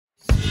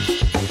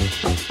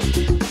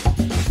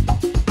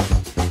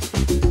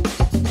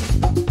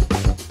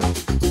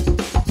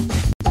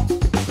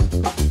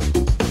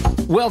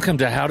Welcome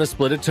to How to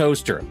Split a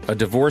Toaster, a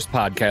divorce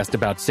podcast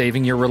about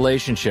saving your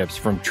relationships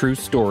from True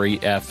Story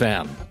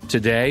FM.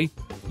 Today,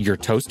 your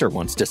toaster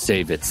wants to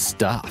save its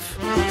stuff.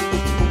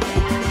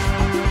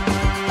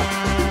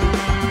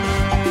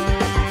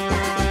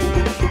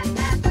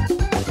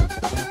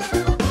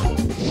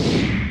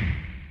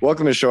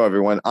 Welcome to the show,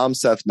 everyone. I'm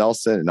Seth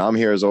Nelson, and I'm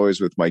here as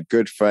always with my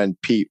good friend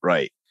Pete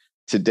Wright.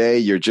 Today,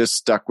 you're just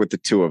stuck with the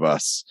two of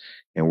us,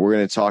 and we're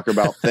going to talk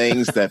about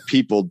things that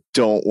people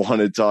don't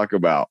want to talk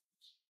about.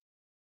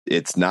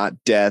 It's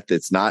not death.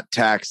 It's not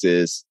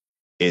taxes.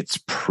 It's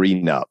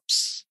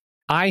prenups.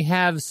 I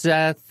have,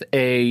 Seth,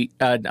 an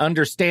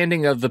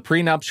understanding of the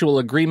prenuptial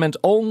agreement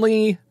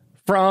only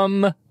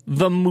from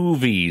the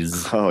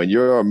movies. Oh, and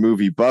you're a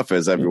movie buff,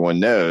 as everyone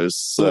knows.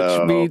 So.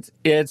 Which means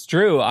it's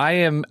true.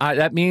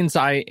 That means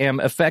I am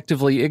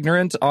effectively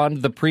ignorant on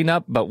the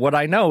prenup, but what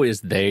I know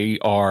is they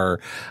are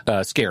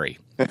scary.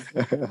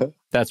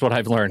 That's what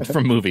I've learned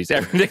from movies.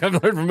 Everything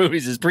I've learned from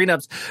movies is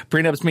prenups.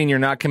 Prenups mean you're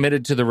not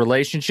committed to the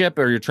relationship,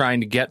 or you're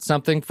trying to get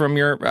something from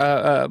your,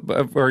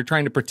 or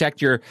trying to protect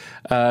your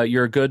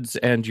goods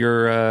and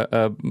your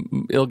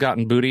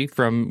ill-gotten booty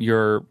from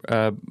your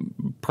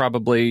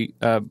probably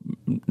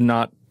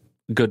not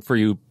good for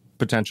you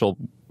potential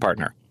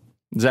partner.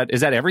 Is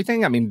that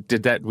everything? I mean,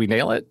 we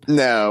nail it?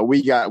 No,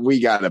 we got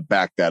to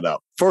back that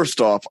up. First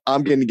off,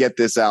 I'm going to get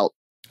this out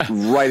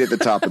right at the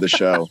top of the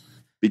show.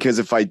 Because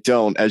if I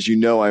don't, as you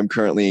know, I'm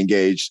currently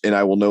engaged and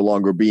I will no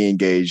longer be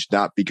engaged,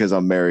 not because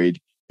I'm married,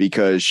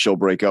 because she'll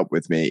break up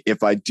with me.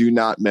 If I do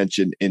not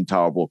mention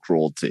Intolerable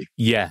Cruelty.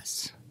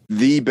 Yes.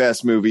 The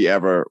best movie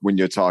ever when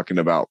you're talking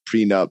about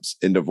prenups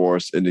and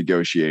divorce and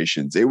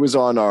negotiations. It was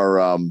on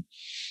our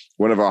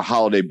one of our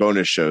holiday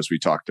bonus shows. We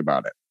talked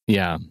about it.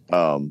 Yeah.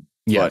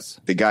 Yes.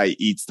 But the guy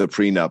eats the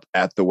prenup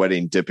at the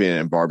wedding, dipping it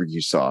in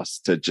barbecue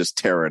sauce to just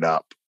tear it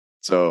up.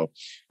 So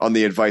on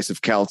the advice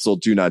of counsel,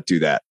 do not do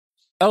that.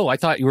 Oh, I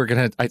thought you were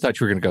gonna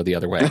go the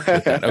other way with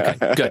that.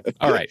 Okay, good.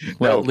 All right.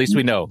 Well, at least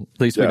we know.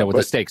 At least we know what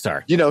the stakes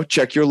are. You know,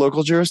 check your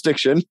local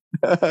jurisdiction.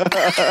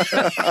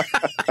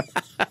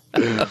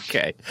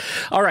 Okay.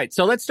 All right.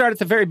 So let's start at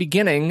the very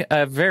beginning.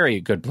 A very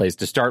good place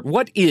to start.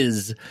 What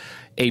is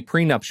a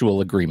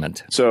prenuptial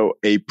agreement? So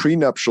a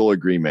prenuptial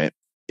agreement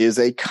is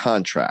a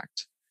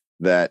contract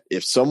that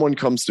if someone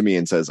comes to me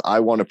and says, I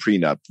want a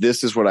prenup,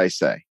 this is what I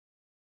say.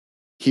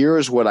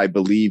 Here's what I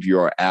believe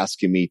you're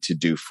asking me to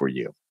do for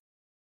you.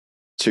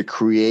 To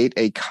create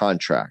a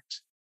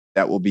contract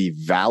that will be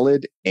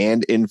valid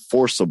and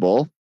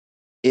enforceable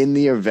in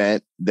the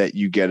event that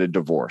you get a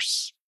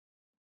divorce.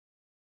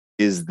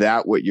 Is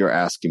that what you're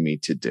asking me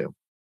to do?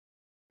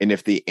 And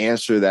if the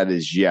answer to that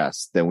is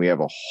yes, then we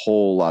have a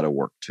whole lot of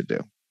work to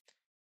do.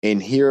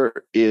 And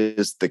here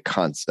is the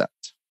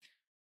concept.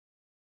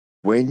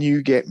 When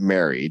you get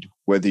married,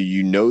 whether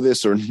you know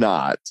this or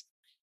not,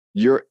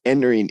 you're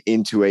entering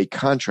into a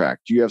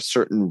contract. You have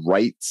certain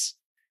rights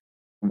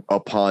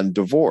upon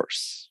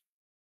divorce.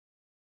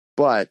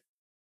 But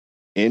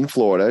in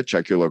Florida,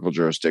 check your local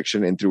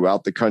jurisdiction, and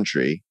throughout the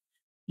country,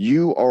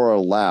 you are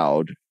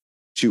allowed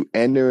to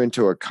enter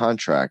into a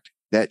contract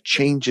that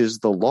changes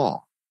the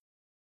law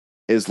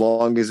as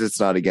long as it's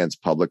not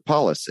against public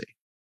policy.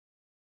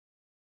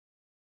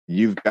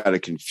 You've got a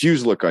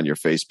confused look on your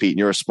face, Pete, and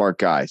you're a smart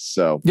guy.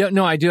 So yeah,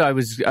 no, I do. I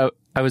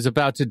was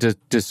about to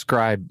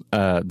describe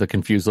the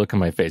confused look on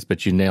my face,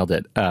 but you nailed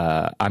it.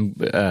 I'm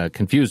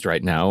confused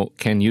right now.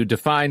 Can you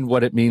define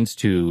what it means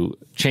to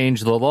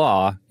change the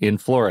law in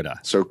Florida?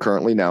 So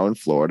currently now in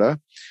Florida,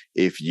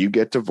 if you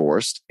get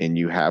divorced and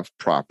you have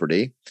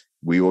property,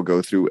 we will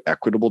go through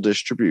equitable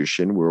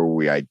distribution where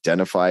we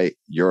identify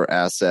your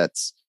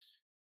assets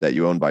that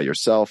you own by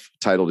yourself,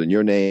 titled in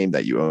your name,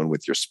 that you own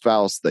with your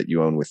spouse, that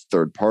you own with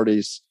third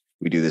parties.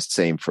 We do the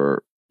same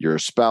for your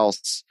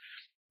spouse.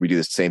 We do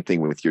the same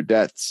thing with your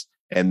debts.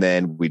 And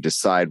then we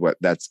decide what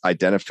that's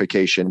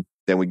identification.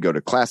 Then we go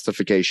to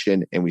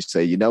classification and we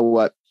say, you know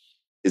what?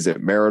 Is it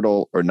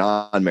marital or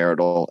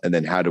non-marital? And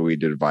then how do we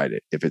divide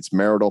it? If it's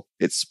marital,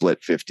 it's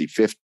split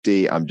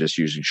 50-50. I'm just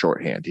using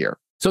shorthand here.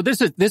 So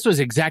this was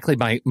exactly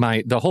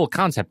the whole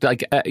concept.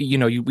 Like,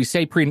 we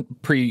say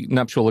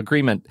prenuptial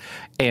agreement,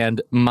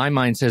 and my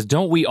mind says,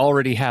 don't we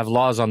already have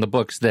laws on the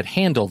books that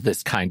handle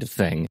this kind of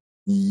thing?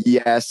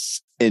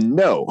 Yes and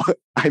no.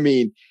 I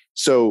mean,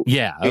 so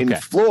yeah, okay. In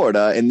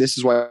Florida, and this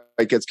is why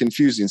it gets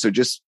confusing. So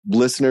just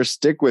listeners,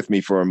 stick with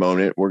me for a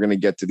moment. We're going to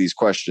get to these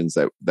questions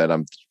that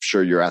I'm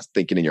sure you're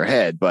thinking in your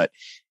head. But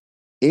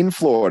in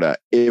Florida,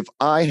 if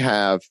I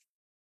have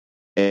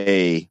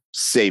a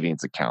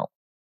savings account,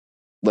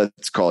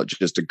 let's call it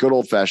just a good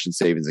old-fashioned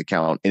savings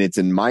account, and it's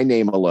in my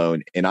name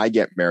alone, and I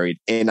get married,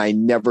 and I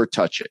never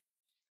touch it.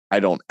 I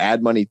don't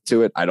add money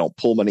to it. I don't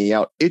pull money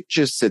out. It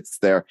just sits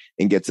there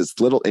and gets its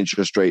little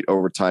interest rate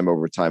over time.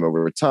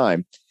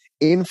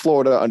 In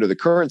Florida, under the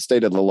current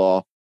state of the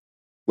law,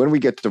 when we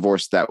get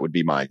divorced, that would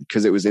be mine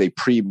because it was a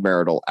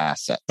premarital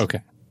asset.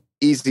 Okay.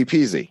 Easy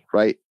peasy,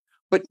 right?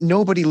 But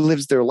nobody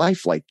lives their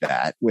life like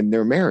that when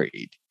they're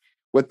married.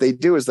 What they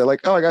do is they're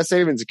like, oh, I got a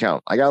savings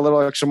account. I got a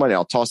little extra money.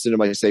 I'll toss it into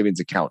my savings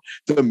account.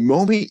 The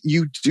moment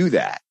you do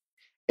that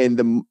And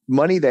the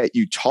money that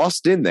you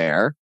tossed in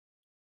there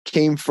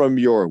came from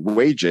your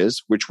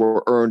wages, which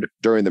were earned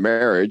during the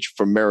marriage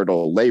from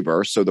marital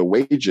labor. So the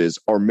wages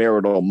are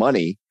marital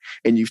money,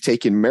 and you've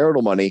taken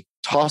marital money,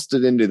 tossed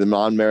it into the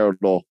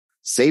non-marital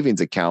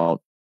savings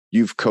account.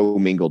 You've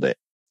commingled it.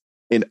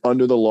 And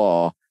under the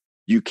law,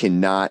 you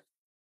cannot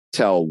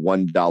tell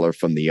 $1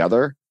 from the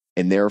other,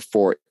 and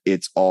therefore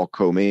it's all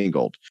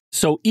commingled.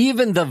 So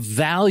even the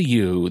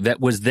value that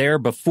was there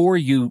before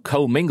you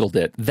commingled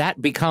it,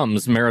 that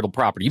becomes marital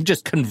property. You've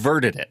just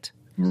converted it.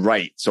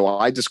 Right. So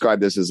I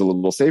describe this as a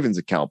little savings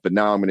account, but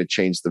now I'm going to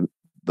change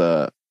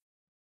the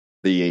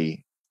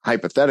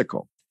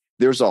hypothetical.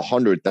 There's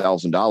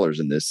 $100,000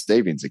 in this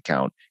savings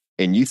account,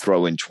 and you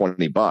throw in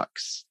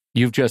 $20.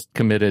 You've just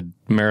committed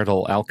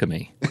marital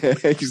alchemy.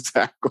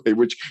 Exactly,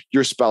 which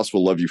your spouse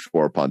will love you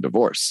for upon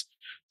divorce.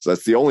 So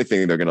that's the only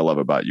thing they're going to love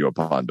about you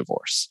upon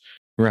divorce.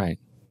 Right.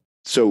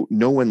 So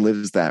no one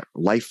lives that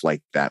life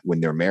like that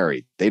when they're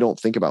married. They don't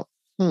think about,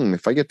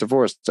 if I get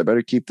divorced, I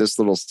better keep this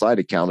little side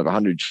account of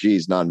 100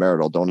 G's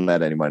non-marital. Don't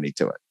add any money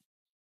to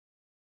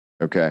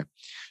it. Okay.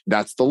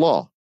 That's the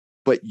law.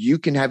 But you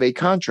can have a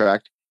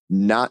contract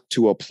not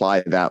to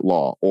apply that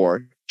law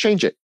or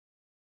change it.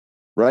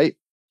 Right?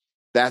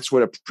 That's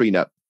what a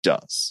prenup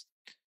does.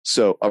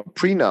 So a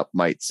prenup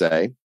might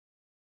say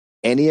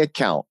any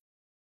account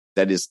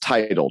that is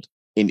titled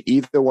in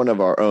either one of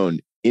our own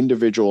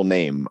individual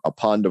name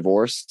upon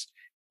divorce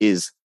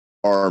is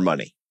our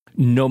money.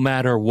 No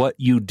matter what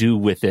you do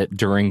with it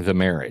during the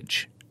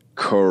marriage.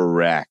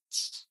 Correct.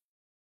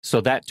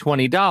 So that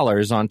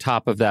 $20 on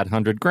top of that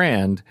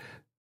 $100,000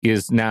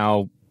 is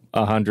now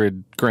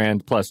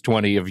 $100,000 plus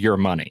 20 of your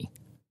money.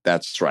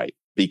 That's right.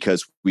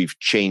 Because we've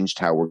changed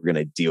how we're going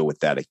to deal with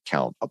that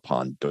account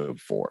upon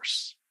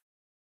divorce.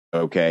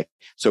 Okay.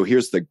 So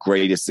here's the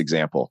greatest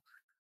example.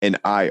 An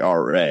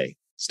IRA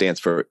stands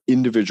for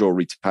individual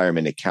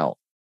retirement account.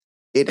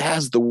 It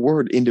has the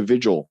word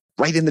individual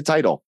right in the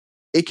title.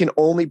 It can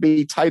only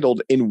be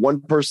titled in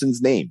one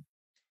person's name.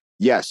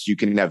 Yes, you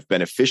can have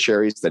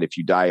beneficiaries that if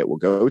you die, it will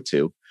go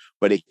to,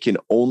 but it can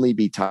only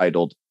be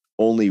titled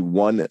only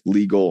one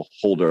legal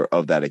holder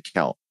of that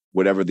account,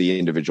 whatever the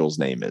individual's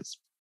name is.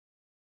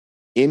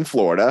 In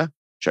Florida,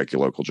 check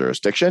your local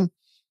jurisdiction.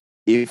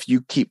 If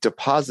you keep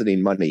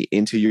depositing money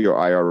into your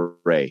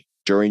IRA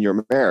during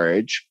your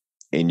marriage,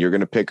 and you're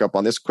going to pick up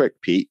on this quick,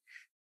 Pete,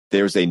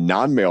 there's a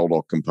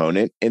non-marital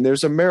component and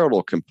there's a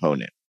marital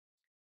component,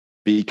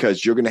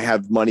 because you're going to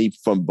have money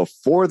from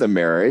before the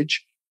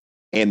marriage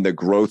and the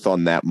growth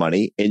on that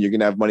money. And you're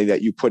going to have money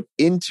that you put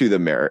into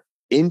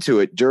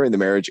it during the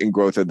marriage and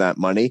growth of that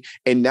money.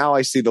 And now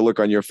I see the look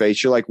on your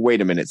face. You're like,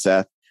 wait a minute,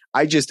 Seth,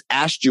 I just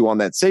asked you on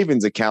that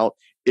savings account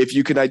if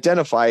you can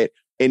identify it,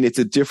 and it's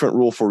a different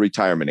rule for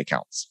retirement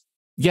accounts.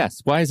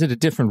 Yes. Why is it a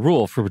different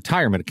rule for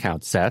retirement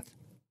accounts, Seth?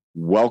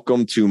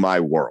 Welcome to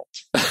my world.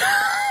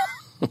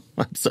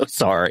 I'm so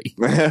sorry.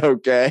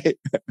 Okay.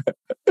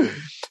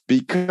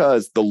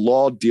 Because the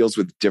law deals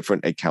with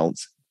different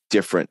accounts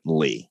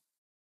differently.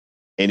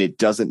 And it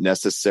doesn't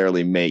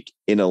necessarily make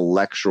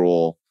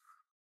intellectual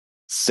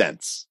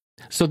sense.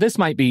 So this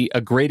might be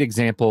a great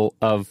example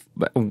of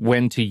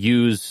when to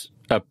use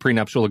a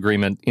prenuptial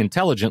agreement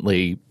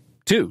intelligently,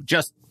 too,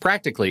 just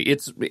practically.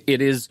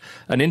 It is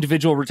an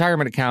individual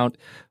retirement account.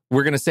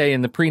 We're going to say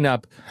in the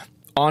prenup,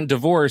 on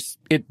divorce,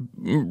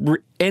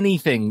 any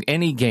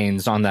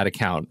gains on that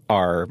account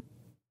are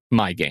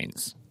my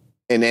gains.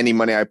 And any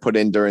money I put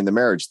in during the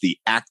marriage, the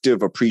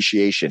active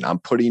appreciation, I'm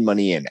putting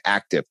money in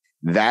active.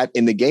 That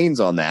and the gains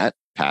on that,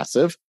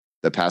 passive,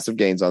 the passive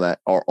gains on that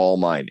are all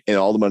mine. And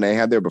all the money I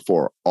had there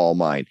before, all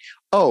mine.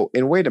 Oh,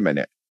 and wait a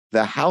minute.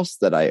 The house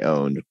that I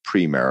owned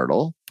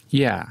premarital.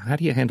 Yeah. How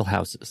do you handle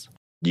houses?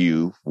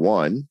 You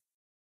won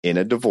in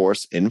a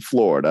divorce in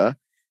Florida.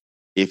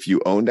 If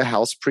you owned a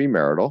house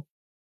premarital,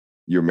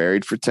 you're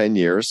married for 10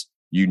 years.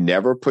 You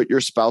never put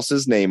your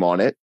spouse's name on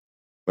it.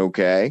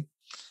 Okay.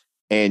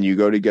 And you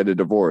go to get a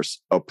divorce.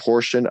 A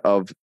portion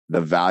of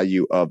the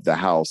value of the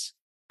house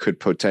could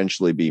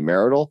potentially be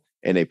marital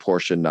and a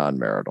portion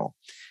non-marital.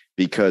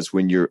 Because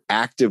when you're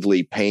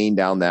actively paying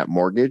down that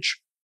mortgage,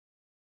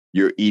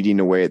 you're eating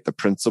away at the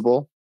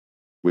principal,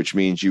 which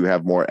means you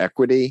have more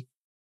equity.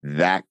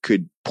 That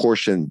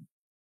portion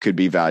could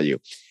be value.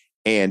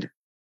 And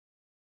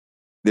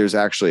there's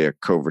actually a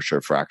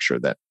coverture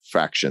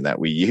fraction that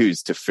we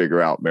use to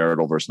figure out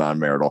marital versus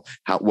non-marital.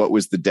 What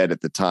was the debt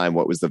at the time?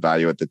 What was the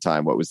value at the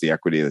time? What was the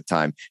equity at the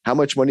time? How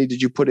much money did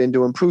you put in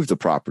to improve the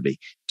property?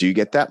 Do you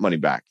get that money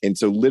back? And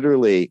so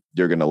literally,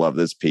 you're going to love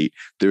this, Pete.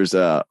 There's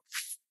in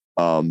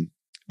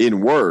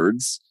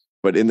words,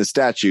 but in the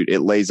statute, it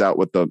lays out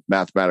what the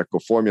mathematical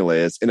formula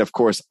is. And of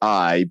course,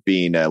 I,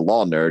 being a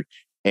law nerd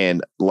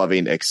and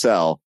loving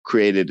Excel,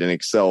 created an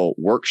Excel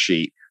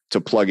worksheet to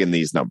plug in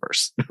these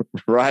numbers,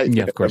 right?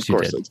 Yeah, of course you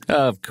did.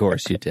 Of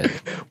course you did.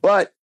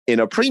 But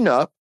in a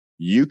prenup,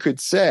 you could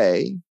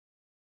say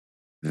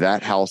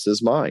that house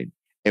is mine.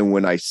 And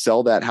when I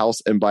sell that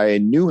house and buy a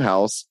new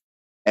house,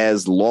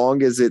 as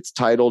long as it's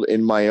titled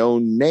in my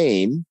own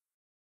name,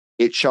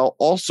 it shall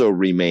also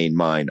remain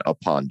mine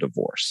upon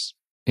divorce.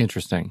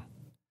 Interesting.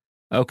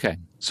 Okay.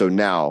 So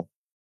now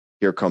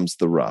here comes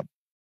the rub.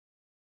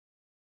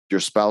 Your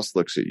spouse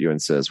looks at you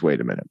and says,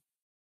 wait a minute.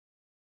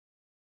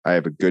 I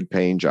have a good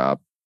paying job.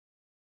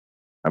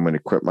 I'm going to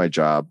quit my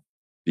job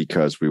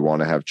because we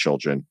want to have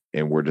children,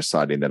 and we're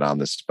deciding that I'm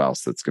the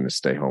spouse that's going to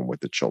stay home with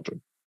the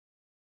children.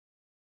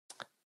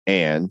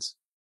 And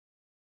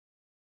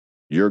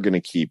you're going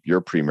to keep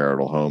your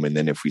premarital home. And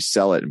then if we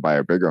sell it and buy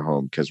a bigger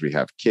home because we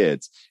have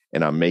kids,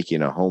 and I'm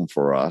making a home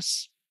for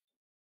us,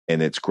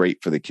 and it's great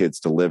for the kids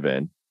to live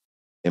in.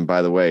 And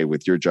by the way,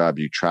 with your job,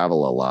 you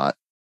travel a lot.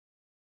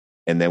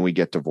 And then we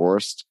get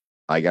divorced.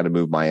 I got to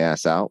move my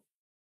ass out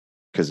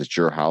because it's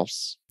your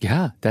house.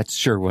 Yeah, that's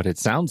sure what it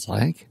sounds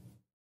like.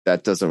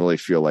 That doesn't really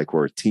feel like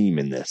we're a team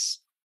in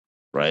this,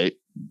 right?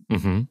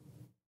 Mm-hmm.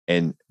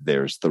 And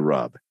there's the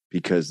rub,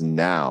 because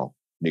now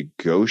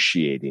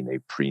negotiating a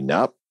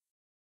prenup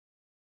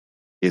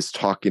is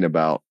talking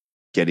about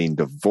getting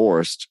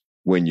divorced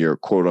when you're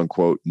quote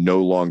unquote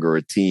no longer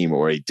a team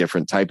or a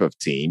different type of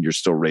team. You're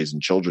still raising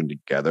children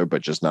together,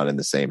 but just not in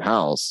the same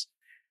house.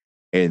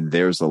 And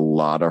there's a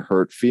lot of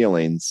hurt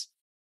feelings,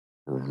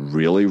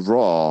 really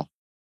raw.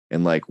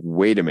 And like,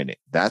 wait a minute,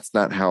 that's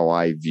not how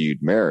I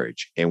viewed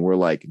marriage. And we're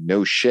like,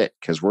 no shit,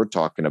 because we're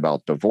talking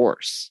about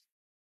divorce.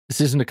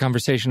 This isn't a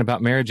conversation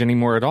about marriage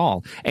anymore at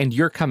all. And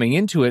you're coming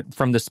into it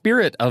from the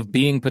spirit of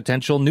being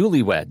potential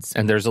newlyweds.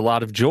 And there's a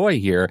lot of joy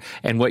here.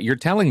 And what you're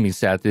telling me,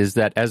 Seth, is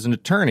that as an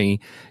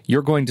attorney,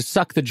 you're going to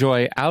suck the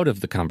joy out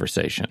of the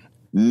conversation.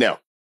 No,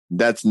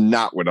 that's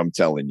not what I'm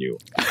telling you.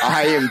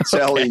 I am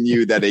telling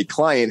you that a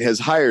client has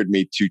hired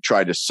me to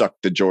try to suck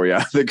the joy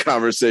out of the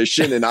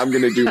conversation, and I'm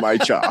going to do my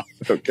job.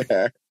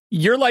 Okay.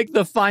 You're like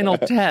the final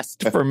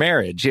test for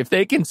marriage. If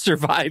they can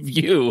survive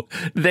you,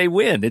 they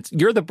win.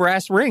 You're the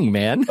brass ring,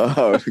 man.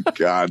 Oh,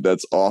 God,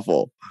 that's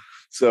awful.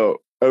 So,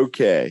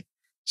 okay.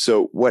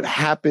 So what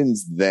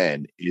happens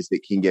then is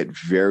it can get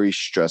very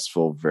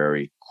stressful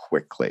very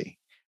quickly,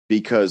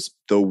 because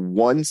the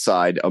one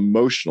side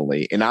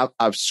emotionally, and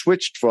I've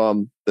switched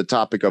from the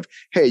topic of,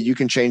 hey, you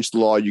can change the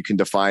law, you can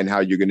define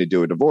how you're going to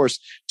do a divorce,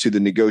 to the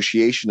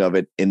negotiation of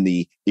it and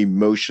the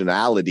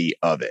emotionality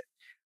of it.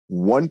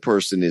 One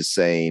person is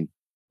saying,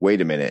 wait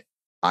a minute,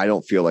 I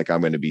don't feel like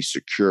I'm going to be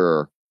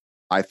secure.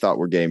 I thought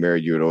we're getting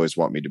married. You would always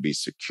want me to be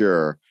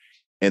secure.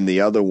 And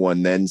the other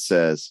one then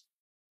says,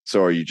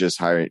 so are you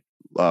just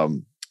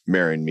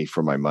marrying me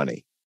for my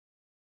money?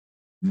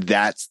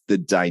 That's the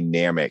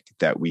dynamic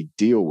that we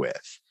deal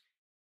with.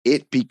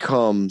 It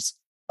becomes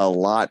a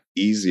lot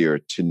easier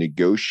to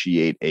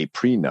negotiate a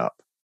prenup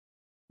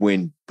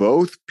when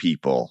both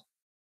people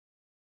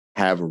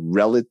have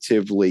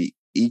relatively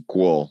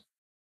equal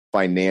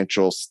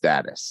financial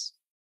status.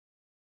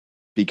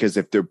 Because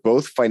if they're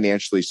both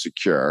financially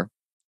secure,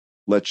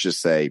 let's just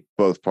say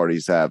both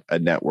parties have a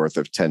net worth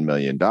of $10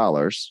 million.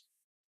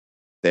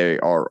 They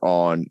are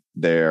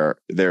they're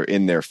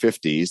in their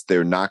 50s.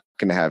 They're not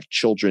going to have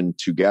children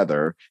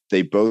together.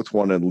 They both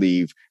want to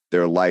leave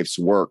their life's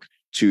work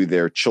to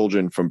their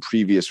children from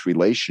previous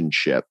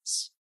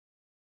relationships.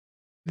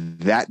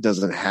 That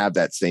doesn't have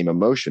that same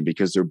emotion,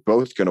 because they're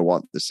both going to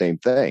want the same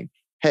thing.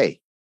 Hey,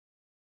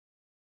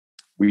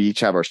 we each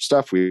have our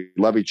stuff. We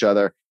love each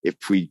other. If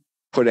we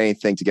put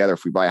anything together,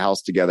 if we buy a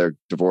house together,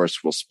 divorce,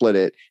 we'll split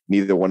it.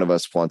 Neither one of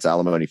us wants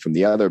alimony from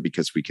the other,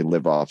 because we can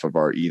live off of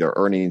our either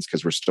earnings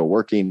because we're still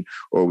working,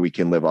 or we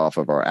can live off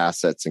of our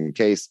assets in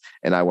case.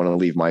 And I want to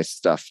leave my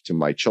stuff to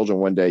my children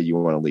one day. You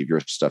want to leave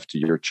your stuff to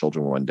your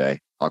children one day.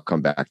 I'll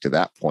come back to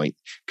that point,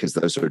 because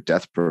those are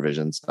death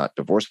provisions, not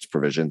divorce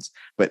provisions.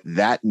 But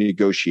that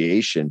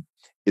negotiation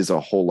is a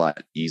whole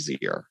lot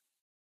easier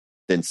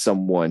than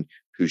someone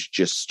who's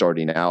just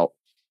starting out,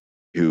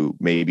 who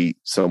maybe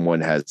someone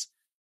has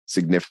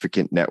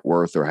significant net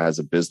worth or has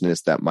a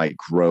business that might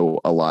grow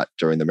a lot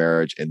during the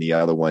marriage and the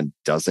other one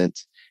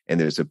doesn't. And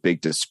there's a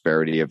big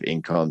disparity of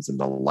incomes and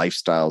the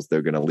lifestyles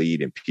they're going to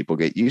lead. And people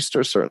get used to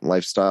a certain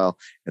lifestyle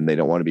and they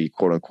don't want to be,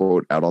 quote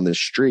unquote, out on the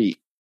street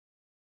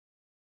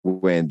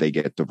when they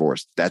get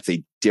divorced. That's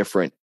a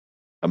different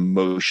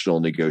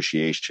emotional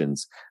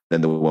negotiations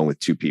than the one with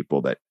two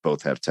people that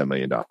both have $10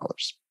 million.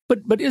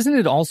 But isn't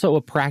it also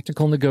a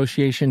practical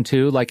negotiation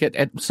too? Like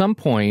at some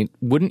point,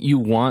 wouldn't you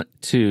want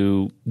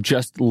to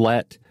just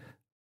let,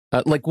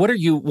 what are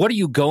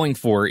you going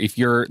for if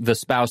you're the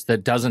spouse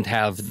that doesn't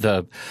have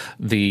the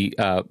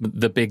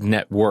big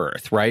net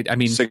worth, right? I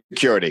mean,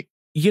 security.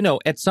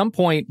 At some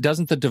point,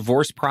 doesn't the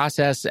divorce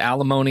process,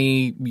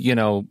 alimony,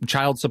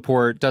 child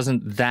support,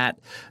 doesn't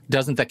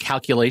the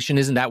calculation,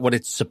 isn't that what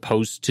it's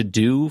supposed to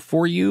do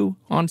for you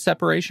on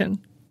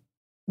separation?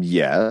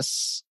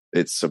 Yes.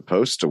 It's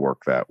supposed to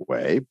work that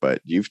way,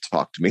 but you've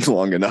talked to me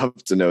long enough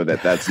to know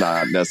that that's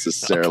not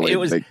necessarily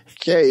the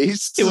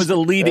case. It was a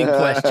leading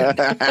question.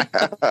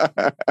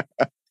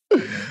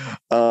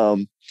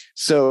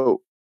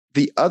 So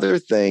the other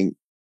thing,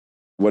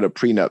 what a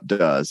prenup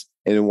does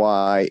and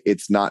why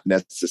it's not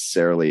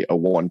necessarily a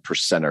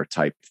 1%er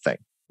type thing,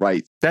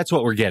 right? That's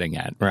what we're getting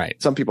at,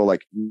 right? Some people are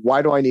like,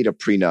 why do I need a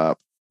prenup?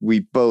 We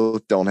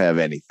both don't have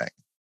anything,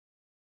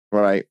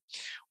 right?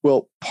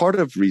 Well, part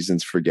of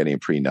reasons for getting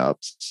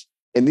prenups,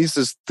 and this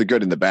is the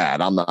good and the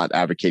bad. I'm not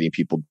advocating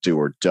people do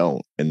or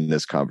don't in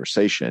this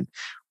conversation.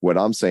 What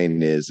I'm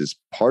saying is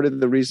part of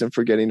the reason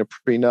for getting a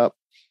prenup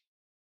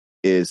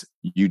is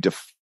you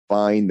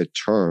define the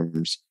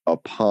terms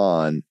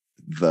upon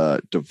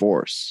the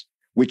divorce,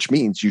 which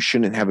means you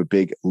shouldn't have a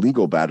big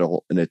legal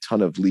battle and a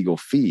ton of legal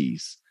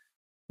fees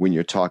when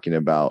you're talking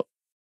about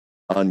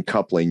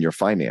uncoupling your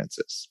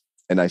finances.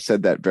 And I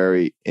said that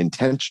very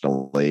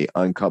intentionally,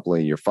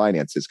 uncoupling your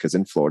finances, because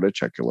in Florida,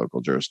 check your local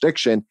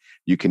jurisdiction,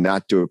 you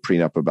cannot do a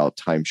prenup about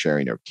time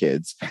sharing or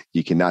kids.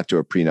 You cannot do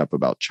a prenup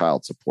about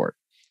child support.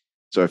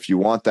 So if you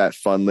want that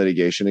fun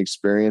litigation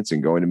experience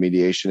and going to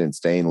mediation and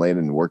staying late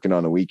and working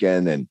on a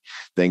weekend and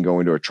then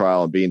going to a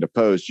trial and being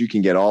deposed, you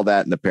can get all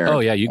that in the parent. Oh,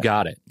 yeah, you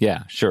got it.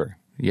 Yeah, sure.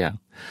 Yeah.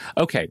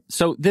 Okay.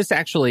 So this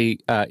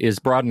actually is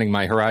broadening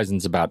my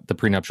horizons about the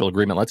prenuptial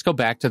agreement. Let's go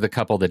back to the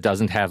couple that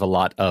doesn't have a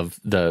lot of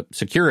the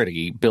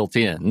security built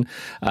in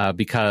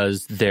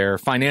because their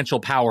financial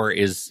power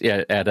is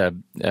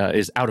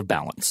is out of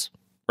balance,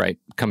 right?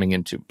 Coming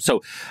into.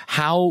 So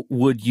how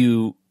would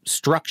you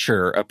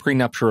structure a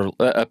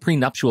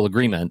prenuptial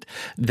agreement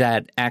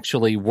that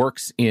actually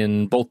works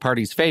in both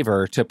parties'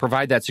 favor to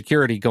provide that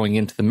security going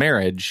into the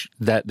marriage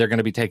that they're going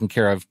to be taken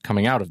care of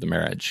coming out of the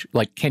marriage?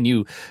 Like,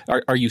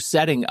 are you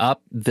setting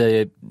up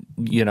the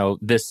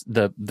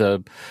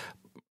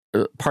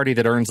party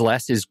that earns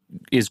less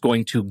is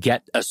going to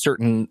get a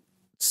certain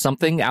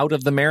something out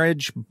of the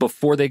marriage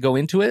before they go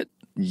into it?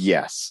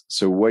 Yes.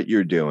 So what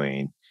you're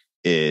doing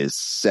is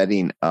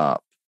setting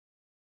up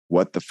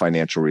what the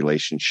financial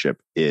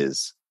relationship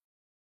is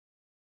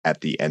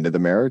at the end of the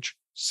marriage.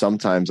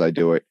 Sometimes I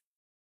do it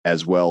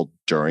as well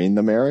during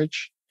the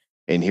marriage.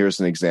 And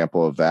here's an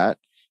example of that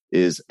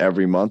is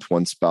every month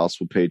one spouse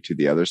will pay to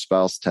the other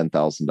spouse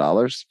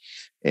 $10,000,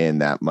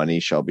 and that money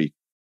shall be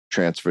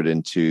transferred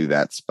into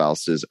that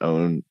spouse's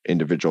own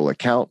individual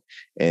account,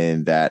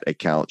 and that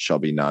account shall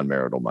be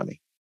non-marital money.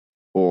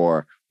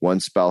 Or one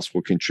spouse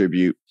will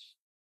contribute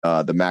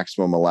the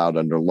maximum allowed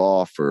under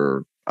law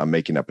for, I'm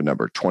making up a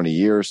number, 20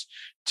 years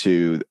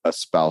to a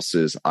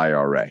spouse's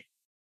IRA,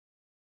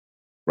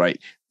 right?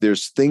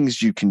 There's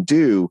things you can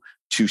do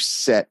to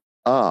set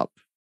up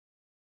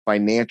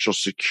financial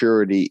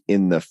security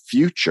in the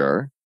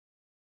future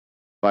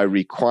by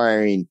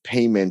requiring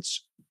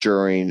payments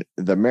during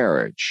the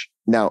marriage.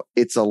 Now,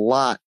 it's a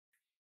lot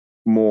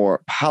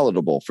more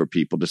palatable for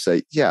people to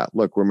say, yeah,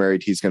 look, we're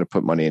married. He's going to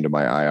put money into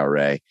my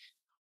IRA.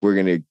 We're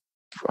going to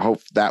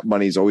hope that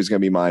money is always going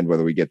to be mine,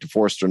 whether we get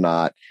divorced or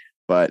not.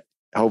 But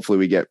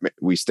hopefully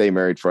we stay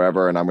married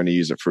forever, and I'm going to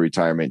use it for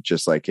retirement,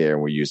 just like here,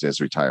 and we use it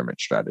as retirement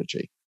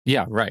strategy.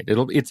 Yeah, right.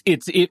 It's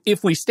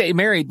if we stay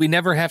married, we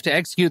never have to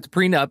execute the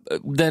prenup,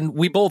 then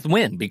we both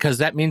win because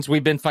that means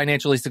we've been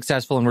financially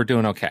successful and we're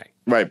doing okay.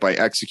 Right. By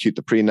execute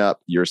the prenup,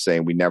 you're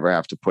saying we never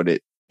have to put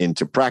it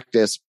into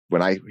practice.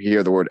 When I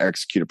hear the word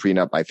execute a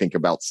prenup, I think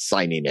about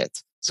signing it.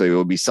 So it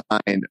will be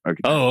signed.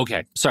 Okay. Oh,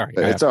 okay. Sorry.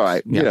 It's all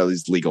right. Yeah.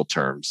 These legal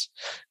terms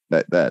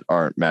that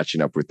aren't matching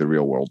up with the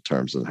real world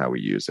terms and how we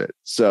use it.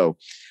 So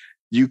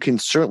you can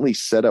certainly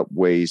set up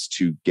ways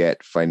to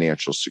get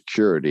financial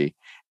security.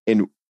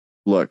 And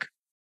look,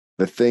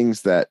 the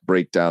things that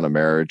break down a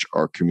marriage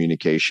are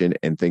communication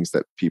and things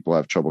that people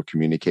have trouble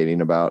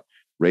communicating about: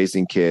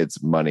 raising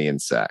kids, money,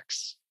 and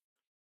sex.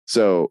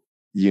 So,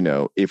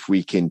 if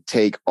we can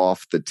take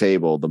off the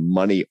table the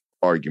money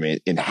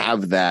argument and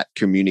have that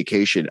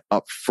communication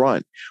up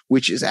front,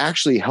 which is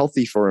actually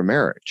healthy for a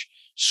marriage.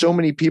 So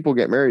many people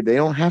get married, they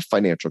don't have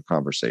financial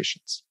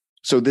conversations.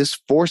 So this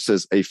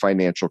forces a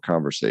financial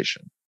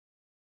conversation.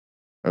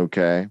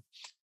 Okay.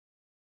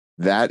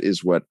 That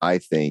is what I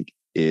think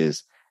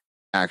is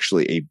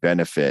actually a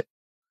benefit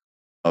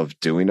of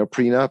doing a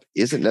prenup.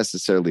 Isn't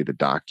necessarily the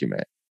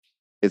document.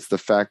 It's the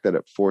fact that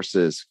it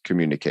forces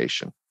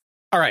communication.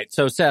 All right.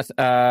 So, Seth,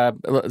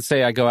 let's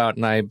say I go out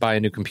and I buy a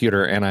new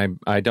computer and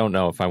I don't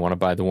know if I want to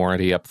buy the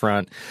warranty up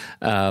front.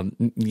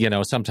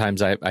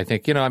 Sometimes I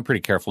think, I'm a pretty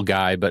careful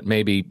guy, but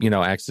maybe,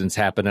 accidents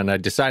happen and I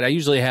decide I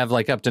usually have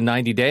like up to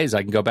 90 days.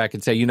 I can go back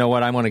and say, you know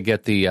what, I want to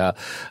get the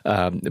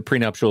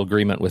prenuptial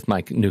agreement with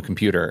my new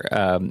computer.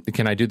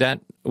 Can I do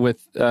that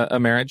with a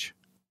marriage?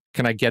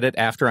 Can I get it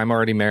after I'm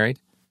already married?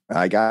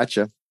 I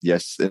gotcha.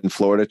 Yes. In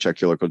Florida,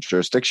 check your local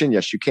jurisdiction.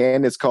 Yes, you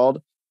can. It's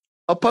called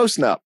a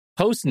postnup.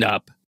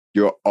 Postnup.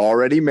 You're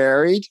already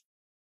married.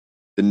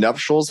 The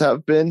nuptials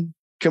have been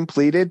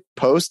completed.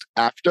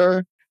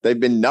 After they've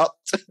been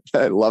nupped.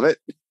 I love it.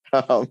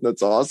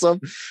 That's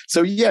awesome.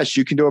 So yes,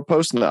 you can do a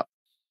postnup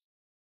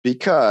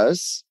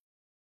because,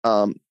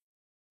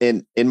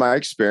 in my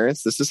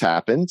experience, this has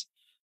happened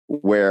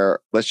where,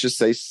 let's just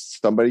say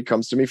somebody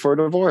comes to me for a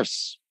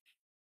divorce.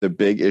 The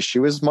big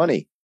issue is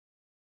money.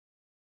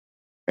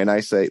 And I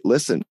say,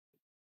 listen,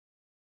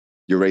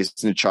 you're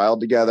raising a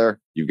child together.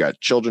 You've got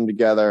children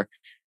together.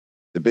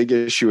 The big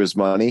issue is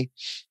money.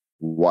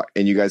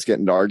 And you guys get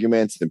into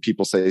arguments and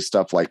people say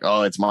stuff like,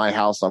 oh, it's my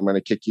house. I'm going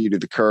to kick you to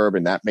the curb.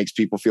 And that makes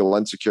people feel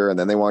insecure. And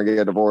then they want to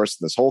get a divorce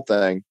and this whole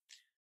thing.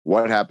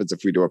 What happens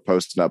if we do a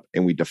postnup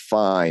and we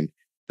define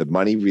the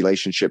money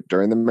relationship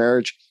during the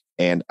marriage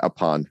and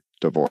upon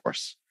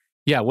divorce.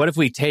 Yeah, what if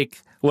we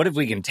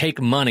can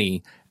take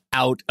money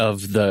out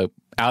of the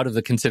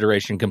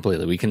consideration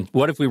completely?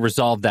 What if we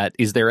resolve that?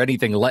 Is there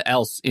anything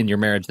else in your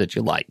marriage that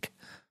you like?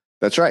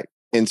 That's right.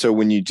 And so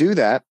when you do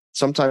that,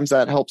 sometimes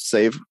that helps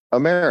save a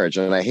marriage.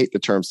 And I hate the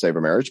term save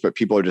a marriage, but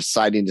people are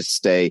deciding to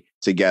stay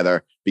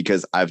together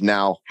because I've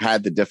now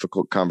had the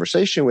difficult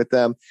conversation with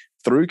them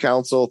through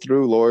counsel,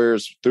 through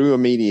lawyers, through a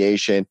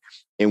mediation.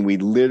 And we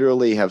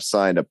literally have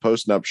signed a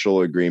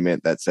postnuptial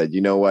agreement that said, you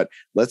know what,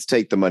 let's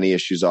take the money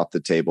issues off the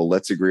table.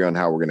 Let's agree on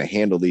how we're going to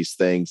handle these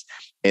things.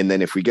 And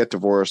then if we get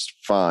divorced,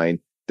 fine.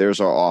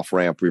 There's our off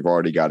ramp. We've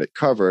already got it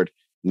covered.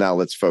 Now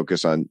let's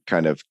focus on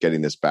kind of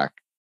getting this back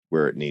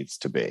where it needs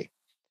to be.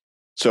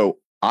 So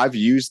I've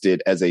used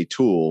it as a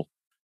tool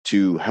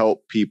to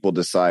help people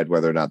decide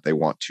whether or not they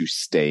want to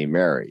stay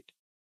married.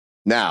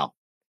 Now,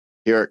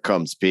 here it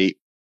comes, Pete.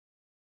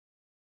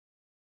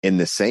 In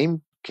the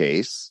same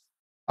case,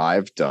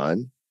 I've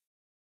done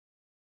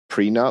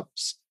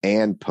prenups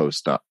and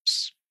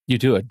postnups. You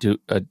do a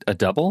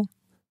double?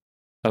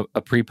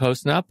 A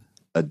pre-postnup?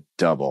 A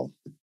double.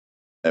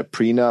 A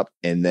prenup,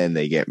 and then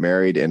they get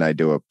married, and I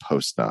do a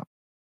postnup.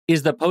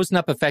 Is the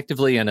postnup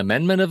effectively an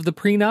amendment of the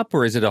prenup,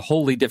 or is it a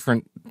wholly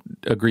different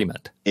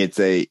agreement?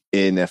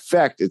 In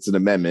effect, it's an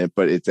amendment,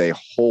 but it's a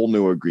whole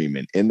new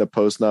agreement. In the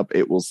postnup,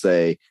 it will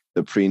say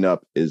the prenup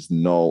is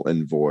null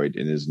and void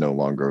and is no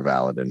longer a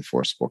valid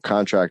enforceable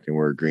contract, and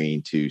we're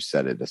agreeing to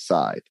set it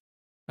aside.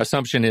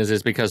 Assumption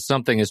is because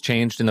something has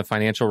changed in the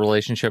financial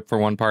relationship for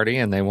one party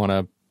and they want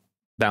to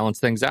balance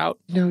things out.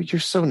 No, you're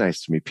so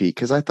nice to me, Pete,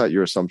 because I thought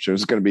your assumption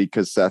was going to be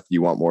because, Seth,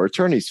 you want more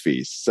attorney's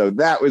fees. So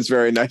that was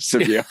very nice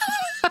of you.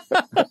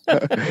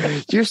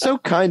 You're so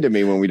kind to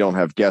me when we don't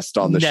have guests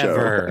on the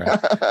Never.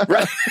 show.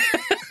 Right.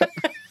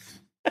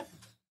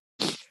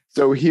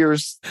 So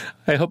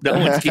I hope no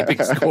one's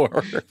keeping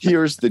score.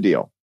 Here's the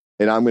deal.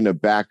 And I'm going to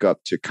back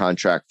up to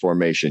contract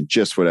formation,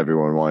 just what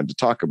everyone wanted to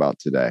talk about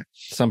today.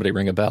 Somebody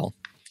ring a bell.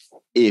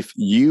 If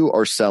you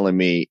are selling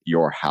me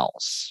your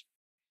house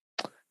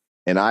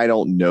and I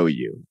don't know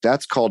you,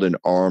 that's called an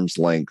arm's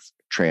length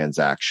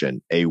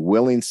transaction. A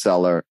willing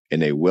seller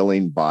and a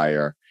willing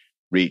buyer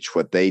reach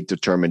what they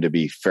determine to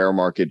be fair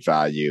market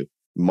value,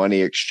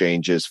 money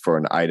exchanges for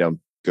an item,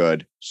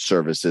 good,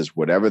 services,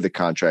 whatever the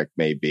contract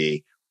may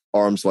be,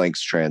 arm's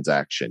length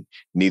transaction.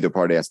 Neither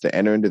party has to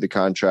enter into the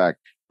contract.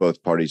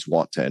 Both parties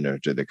want to enter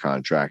into the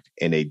contract,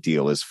 and a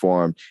deal is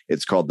formed.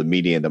 It's called the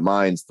meeting of the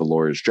minds. The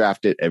lawyers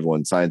draft it.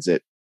 Everyone signs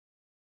it.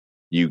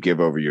 You give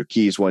over your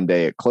keys one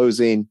day at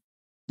closing.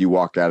 You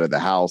walk out of the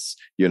house.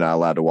 You're not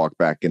allowed to walk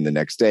back in the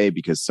next day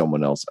because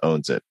someone else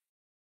owns it.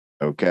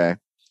 Okay?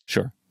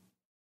 Sure.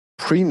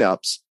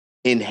 Prenups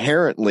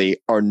inherently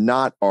are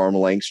not arm's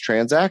length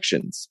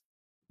transactions.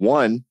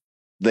 One,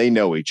 they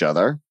know each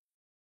other.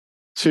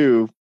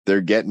 Two,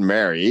 they're getting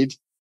married.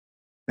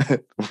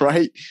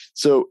 Right?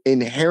 So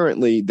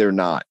inherently, they're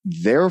not.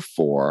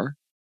 Therefore,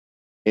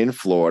 in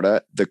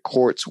Florida, the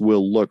courts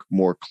will look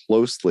more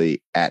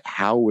closely at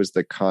how was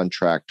the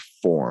contract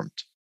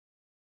formed,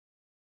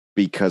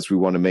 because we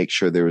want to make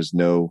sure there is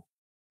no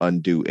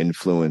undue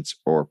influence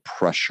or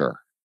pressure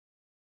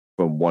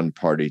from one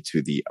party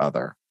to the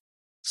other.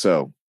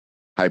 So,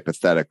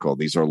 hypothetical,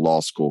 these are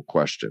law school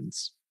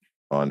questions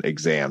on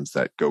exams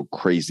that go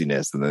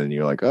craziness. And then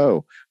you're like,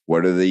 oh,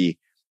 what are the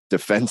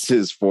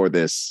defenses for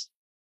this?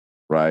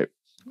 Right?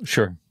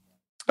 Sure.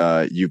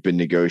 You've been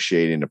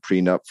negotiating a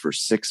prenup for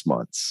 6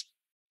 months,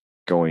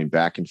 going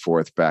back and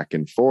forth,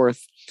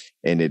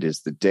 and it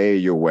is the day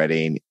of your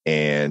wedding,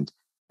 and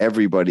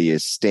everybody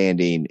is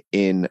standing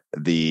in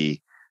the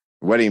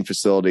wedding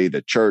facility,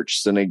 the church,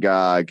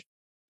 synagogue,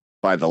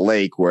 by the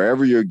lake,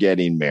 wherever you're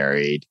getting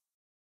married,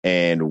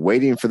 and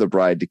waiting for the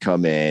bride to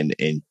come in,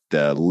 and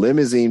the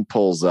limousine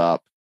pulls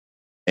up,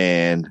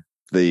 and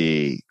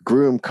the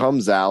groom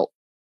comes out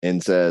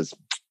and says,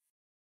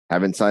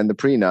 haven't signed the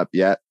prenup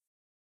yet.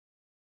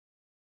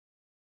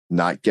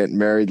 Not getting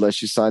married unless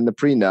you sign the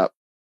prenup.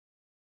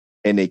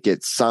 And it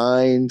gets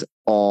signed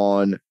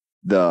on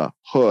the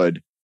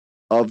hood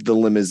of the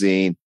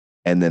limousine.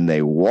 And then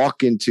they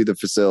walk into the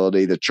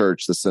facility, the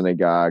church, the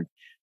synagogue,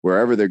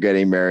 wherever they're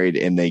getting married,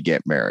 and they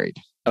get married.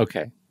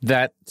 Okay.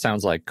 That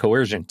sounds like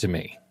coercion to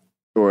me.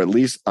 Or at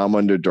least I'm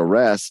under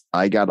duress.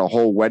 I got a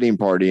whole wedding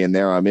party in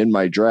there. I'm in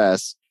my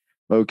dress.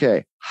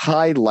 Okay.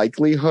 High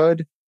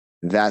likelihood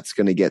that's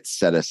going to get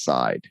set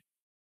aside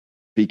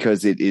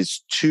because it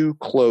is too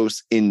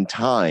close in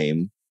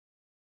time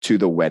to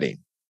the wedding.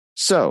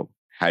 So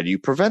how do you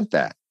prevent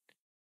that?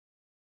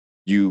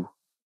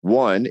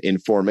 One, in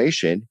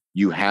formation,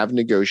 you have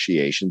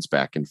negotiations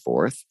back and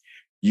forth.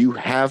 You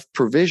have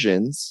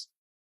provisions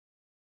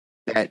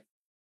that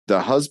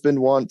the husband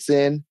wants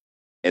in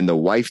and the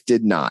wife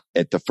did not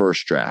at the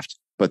first draft,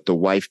 but the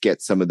wife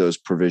gets some of those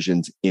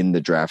provisions in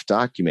the draft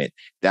document.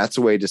 That's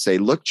a way to say,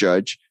 look,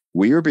 judge,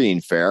 we are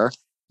being fair.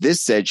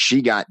 This said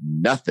she got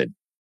nothing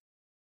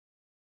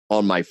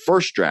on my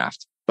first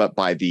draft, but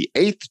by the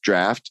 8th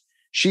draft,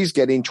 she's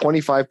getting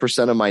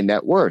 25% of my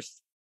net worth.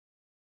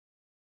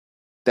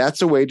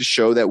 That's a way to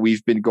show that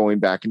we've been going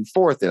back and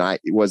forth and I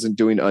wasn't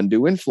doing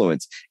undue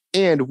influence.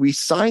 And we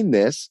signed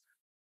this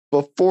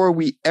before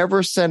we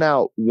ever sent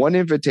out one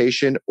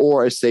invitation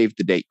or a save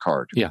the date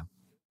card. Yeah.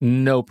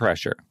 No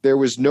pressure. There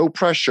was no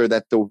pressure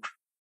that the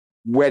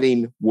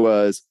wedding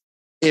was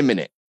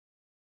imminent,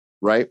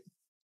 right?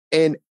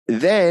 And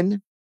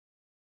then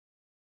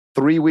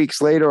 3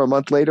 weeks later, a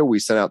month later, we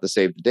sent out the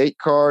save the date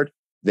card.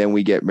 Then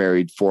we get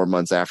married 4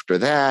 months after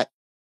that.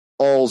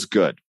 All's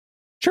good.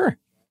 Sure.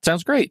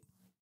 Sounds great.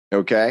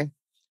 Okay.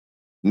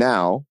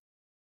 Now,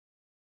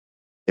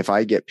 if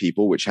I get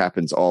people, which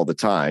happens all the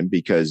time,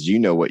 because you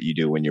know what you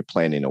do when you're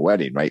planning a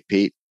wedding, right,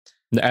 Pete?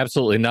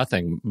 Absolutely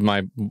nothing.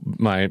 My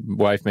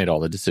wife made all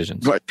the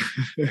decisions. But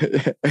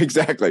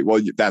exactly.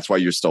 Well, that's why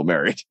you're still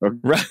married.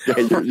 Right.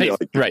 You're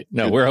like, right.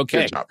 No, we're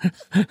okay.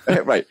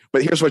 Right.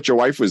 But here's what your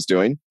wife was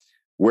doing.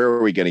 Where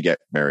are we going to get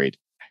married?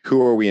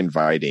 Who are we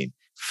inviting?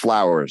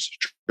 Flowers,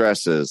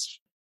 dresses,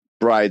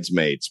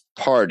 bridesmaids,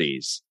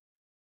 parties,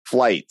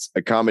 flights,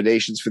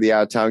 accommodations for the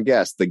out-of-town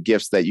guests, the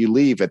gifts that you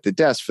leave at the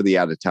desk for the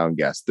out-of-town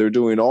guests. They're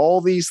doing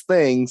all these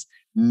things.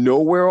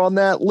 Nowhere on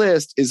that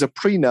list is a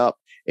prenup.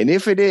 And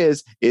if it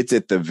is, it's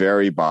at the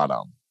very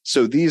bottom.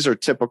 So these are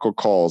typical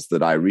calls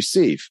that I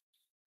receive.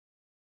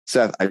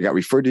 Seth, I got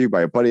referred to you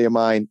by a buddy of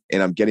mine,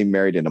 and I'm getting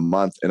married in a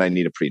month, and I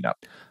need a prenup.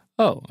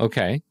 Oh,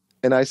 okay.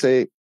 And I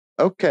say,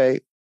 okay,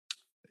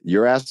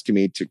 you're asking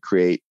me to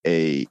create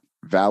a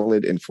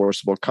valid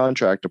enforceable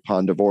contract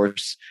upon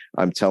divorce.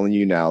 I'm telling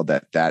you now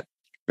that that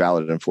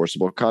valid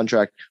enforceable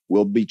contract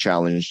will be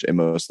challenged and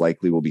most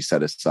likely will be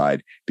set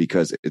aside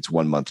because it's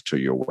 1 month to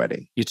your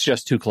wedding. It's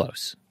just too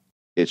close.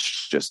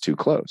 It's just too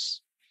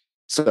close.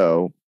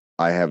 So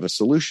I have a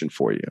solution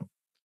for you.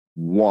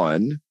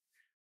 One,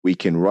 we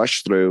can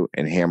rush through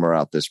and hammer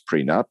out this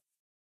prenup,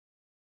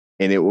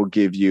 and it will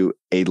give you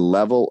a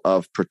level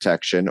of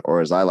protection, or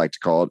as I like to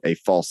call it, a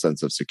false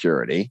sense of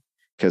security.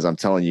 Because I'm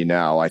telling you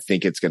now, I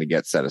think it's going to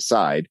get set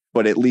aside,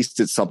 but at least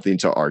it's something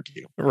to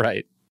argue.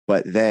 Right.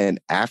 But then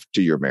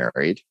after you're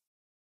married,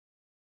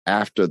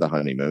 after the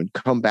honeymoon,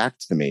 come back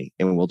to me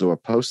and we'll do a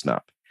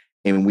postnup.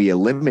 And we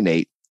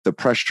eliminate the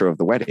pressure of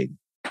the wedding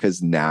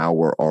because now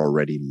we're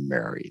already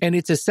married. And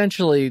it's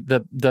essentially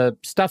the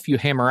stuff you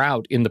hammer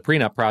out in the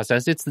prenup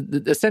process. It's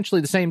essentially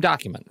the same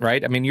document,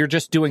 right? I mean, you're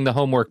just doing the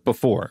homework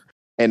before.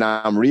 And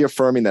I'm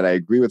reaffirming that I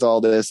agree with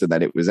all this and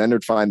that it was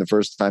entered fine the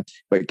first time.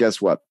 But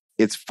guess what?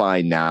 It's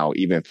fine now,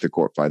 even if the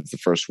court finds the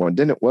first one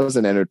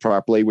wasn't entered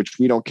properly, which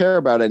we don't care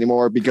about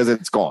anymore because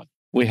it's gone.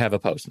 We have a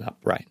postnup,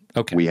 right?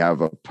 Okay. We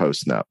have a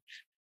postnup.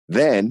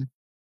 Then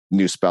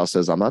new spouse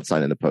says, I'm not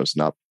signing the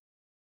postnup.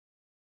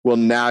 Well,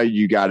 now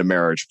you got a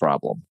marriage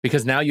problem.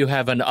 Because now you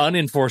have an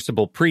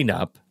unenforceable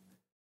prenup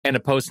and a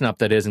postnup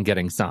that isn't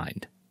getting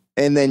signed.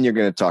 And then you're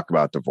going to talk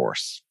about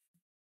divorce.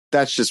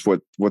 That's just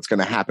what's going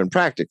to happen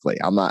practically.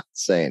 I'm not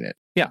saying it.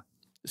 Yeah.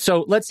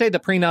 So let's say the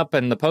prenup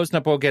and the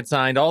postnup will get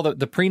signed. All the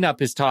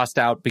prenup is tossed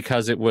out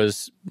because it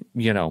was,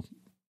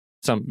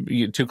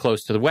 too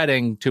close to the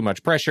wedding, too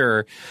much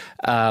pressure.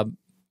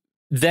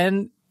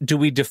 Then do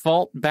we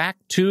default back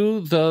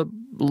to the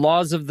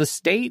laws of the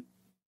state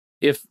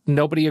if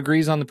nobody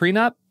agrees on the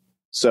prenup?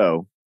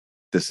 So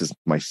this is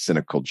my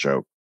cynical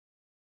joke.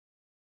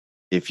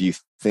 If you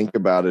think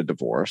about a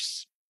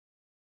divorce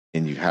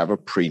and you have a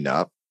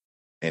prenup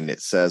and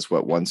it says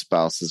what one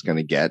spouse is going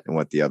to get and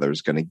what the other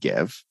is going to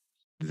give,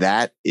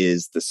 that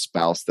is the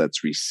spouse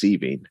that's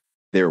receiving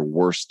their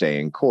worst day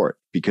in court.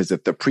 Because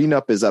if the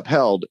prenup is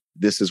upheld,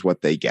 this is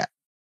what they get,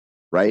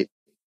 right?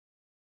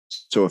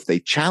 So if they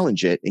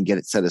challenge it and get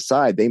it set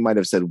aside, they might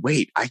have said,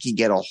 wait, I can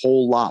get a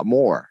whole lot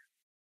more.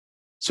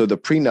 So the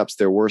prenup's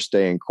their worst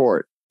day in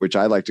court, which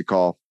I like to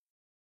call,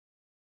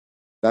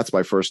 that's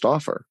my first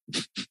offer,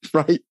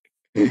 right?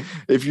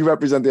 If you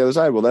represent the other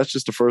side, well, that's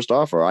just a first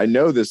offer. I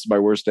know this is my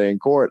worst day in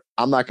court.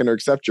 I'm not going to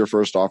accept your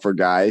first offer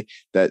guy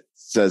that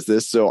says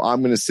this. So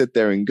I'm going to sit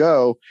there and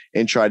go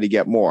and try to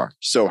get more.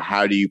 So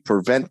how do you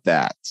prevent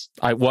that?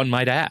 One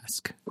might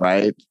ask.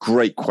 Right?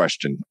 Great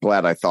question.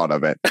 Glad I thought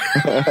of it.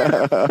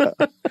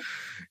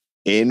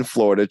 In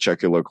Florida,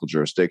 check your local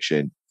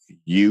jurisdiction.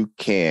 You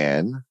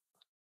can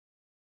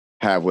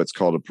have what's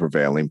called a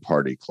prevailing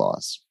party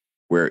clause,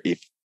 where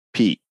if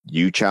Pete,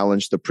 you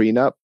challenge the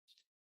prenup,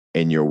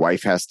 and your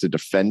wife has to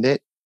defend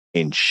it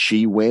and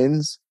she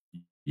wins,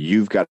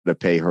 you've got to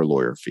pay her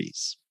lawyer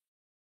fees.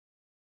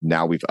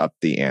 Now we've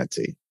upped the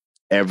ante.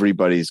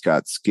 Everybody's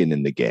got skin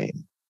in the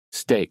game.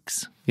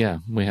 Stakes. Yeah,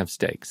 we have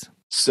stakes.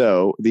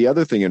 So the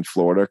other thing in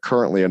Florida,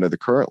 currently under the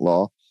current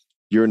law,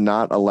 you're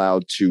not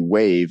allowed to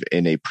waive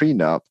in a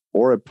prenup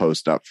or a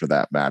postnup for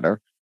that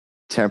matter,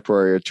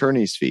 temporary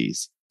attorney's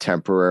fees,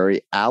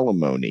 temporary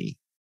alimony.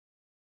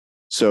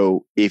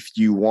 So if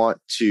you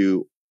want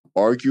to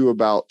argue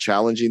about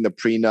challenging the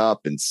prenup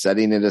and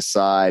setting it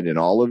aside and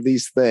all of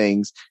these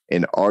things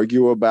and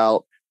argue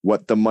about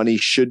what the money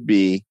should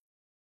be,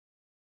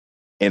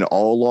 and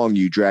all along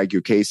you drag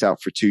your case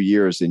out for 2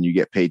 years and you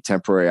get paid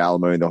temporary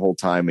alimony the whole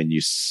time and you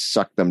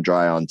suck them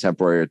dry on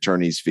temporary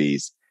attorney's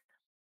fees,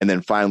 And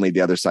then finally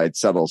the other side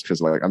settles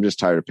because like, I'm just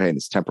tired of paying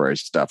this temporary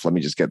stuff. Let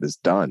me just get this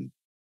done.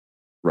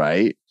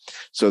 Right.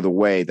 So the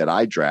way that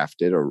I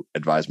draft it or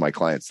advise my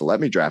clients to let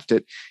me draft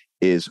it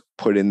is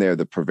put in there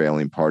the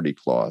prevailing party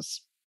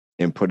clause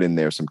and put in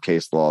there some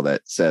case law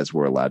that says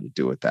we're allowed to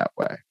do it that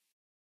way.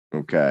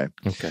 Okay.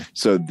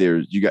 So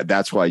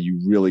that's why you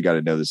really got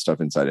to know this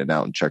stuff inside and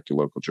out and check your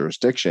local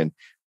jurisdiction,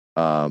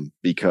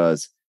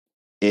 because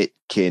it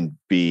can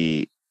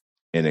be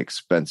an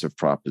expensive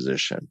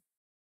proposition.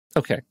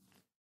 Okay.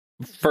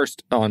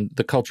 First, on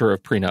the culture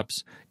of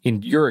prenups,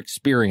 in your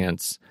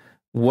experience,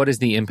 what is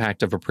the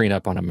impact of a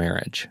prenup on a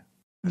marriage?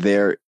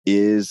 There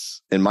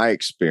is, in my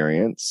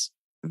experience,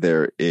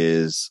 there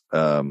is,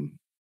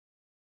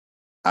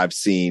 I've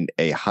seen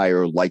a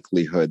higher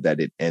likelihood that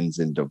it ends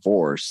in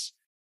divorce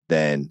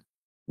than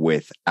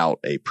without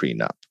a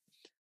prenup.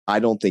 I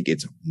don't think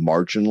it's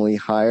marginally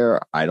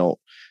higher. I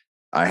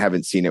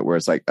haven't seen it where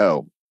it's like,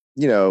 oh,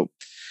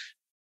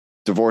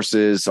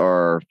 divorces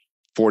are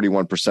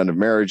 41% of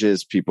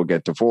marriages, people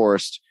get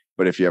divorced.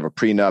 But if you have a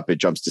prenup, it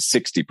jumps to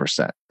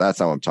 60%. That's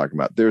how I'm talking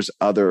about. There's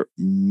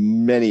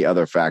many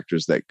other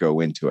factors that go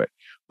into it.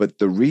 But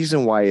the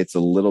reason why it's a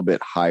little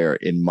bit higher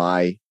in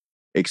my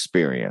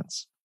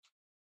experience,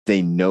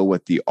 they know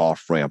what the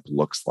off-ramp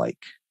looks like.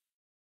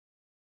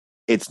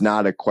 It's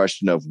not a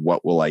question of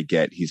what will I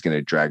get? He's going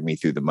to drag me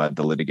through the mud.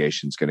 The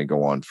litigation's going to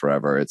go on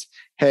forever. It's,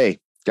 hey,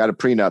 got a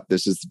prenup.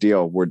 This is the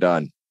deal. We're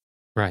done.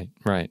 Right.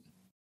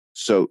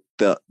 So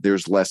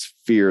there's less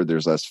fear,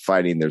 there's less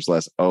fighting, there's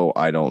less, oh,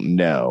 I don't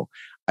know.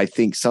 I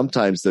think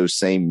sometimes those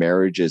same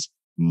marriages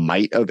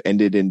might have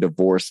ended in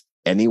divorce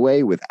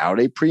anyway without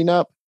a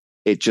prenup.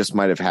 It just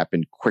might have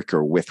happened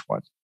quicker with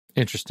one.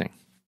 Interesting.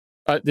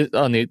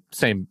 On the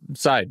same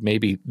side,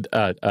 maybe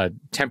a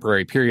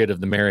temporary period of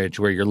the marriage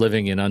where you're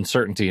living in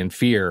uncertainty and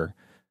fear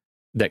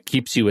that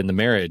keeps you in the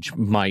marriage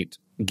might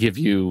give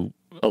you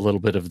a little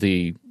bit of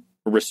the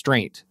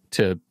restraint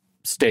to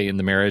stay in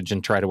the marriage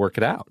and try to work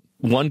it out.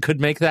 One could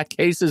make that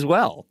case as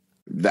well.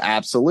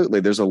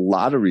 Absolutely. There's a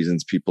lot of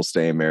reasons people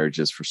stay in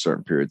marriages for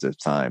certain periods of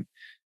time.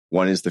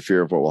 One is the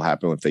fear of what will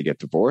happen if they get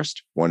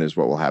divorced. One is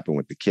what will happen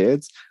with the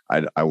kids.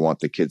 I want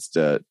the kids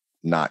to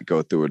not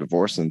go through a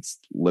divorce and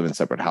live in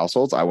separate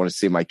households. I want to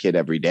see my kid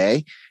every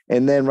day.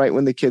 And then right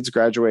when the kids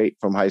graduate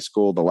from high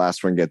school, the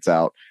last one gets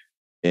out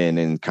and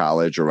in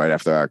college or right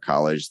after our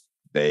college,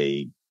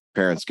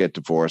 parents get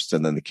divorced.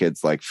 And then the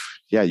kid's like,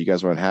 yeah, you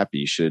guys weren't happy.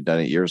 You should have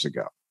done it years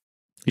ago.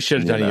 You should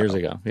have done it years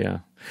ago. Yeah.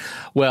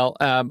 Well,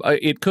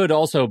 it could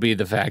also be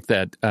the fact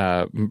that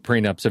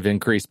prenups have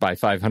increased by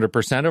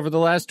 500% over the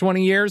last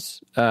 20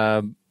 years.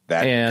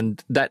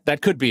 And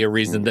that could be a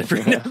reason that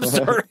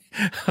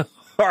prenups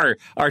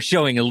are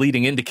showing a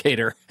leading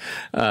indicator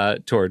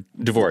toward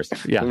divorce.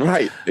 Yeah.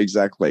 Right.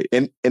 Exactly.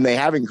 And they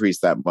have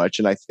increased that much.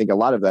 And I think a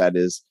lot of that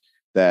is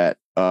that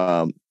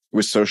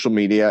with social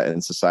media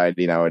and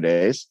society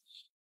nowadays,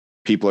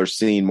 people are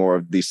seeing more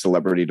of these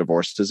celebrity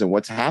divorces and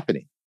what's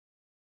happening.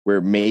 Where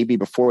maybe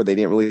before they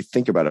didn't really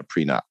think about a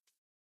prenup,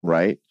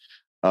 right?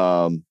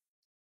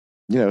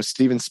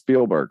 Steven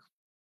Spielberg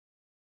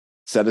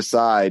set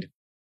aside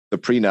the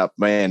prenup.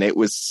 Man, it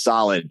was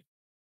solid,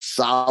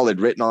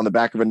 written on the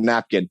back of a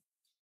napkin,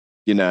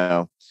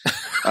 and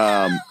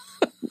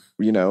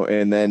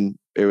then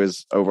it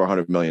was over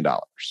 $100 million.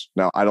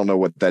 Now, I don't know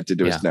what that did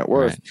to his net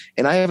worth. Right.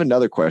 And I have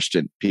another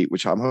question, Pete,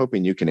 which I'm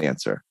hoping you can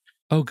answer.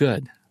 Oh,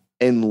 good.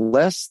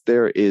 Unless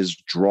there is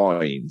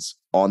drawings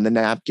on the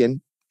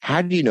napkin,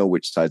 how do you know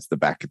which side's the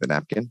back of the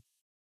napkin?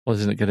 Well,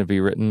 isn't it going to be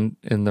written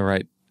in the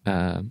right?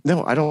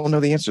 No, I don't know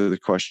the answer to the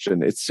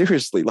question. It's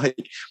seriously like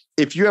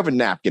if you have a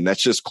napkin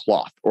that's just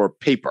cloth or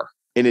paper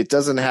and it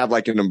doesn't have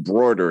like an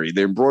embroidery,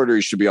 the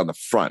embroidery should be on the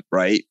front,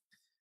 right?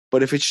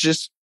 But if it's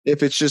just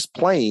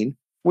plain,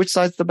 which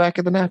side's the back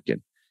of the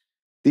napkin?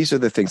 These are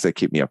the things that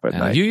keep me up at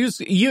night. You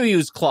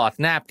use cloth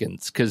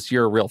napkins because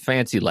you're a real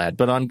fancy lad,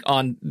 but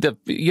on the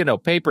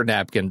paper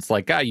napkins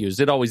like I use,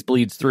 it always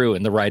bleeds through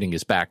and the writing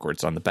is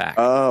backwards on the back.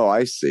 Oh,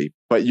 I see.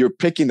 But you're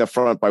picking the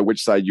front by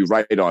which side you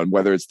write on,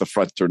 whether it's the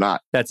front or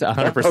not. That's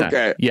 100%.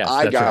 Okay, yes,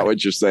 I got right.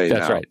 what you're saying.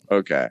 That's now. right.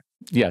 Okay.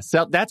 Yes,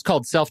 that's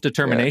called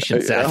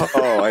self-determination, Seth.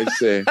 Oh, I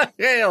see.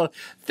 Well,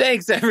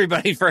 thanks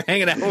everybody for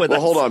hanging out with us.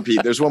 Well, hold on,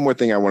 Pete. There's one more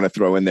thing I want to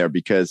throw in there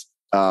because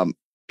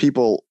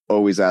people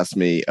always ask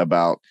me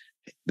about.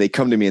 They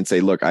come to me and say,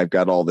 look, I've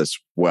got all this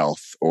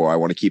wealth or I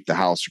want to keep the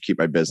house or keep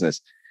my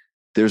business.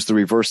 There's the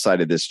reverse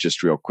side of this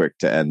just real quick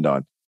to end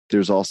on.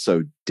 There's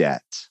also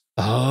debt.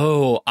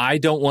 Oh, I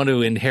don't want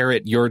to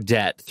inherit your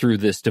debt through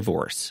this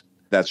divorce.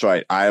 That's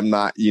right. I am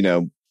not,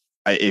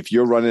 if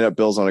you're running up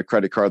bills on a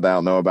credit card that I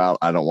don't know about,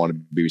 I don't want to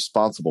be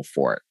responsible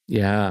for it.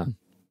 Yeah.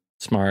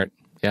 Smart.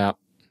 Yeah.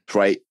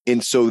 Right.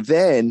 And so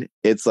then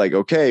it's like,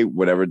 okay,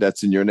 whatever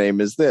debt's in your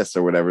name is this,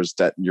 or whatever's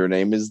debt in your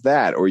name is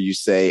that. Or you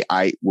say,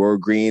 we're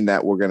agreeing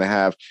that we're going to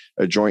have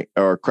a joint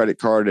or a credit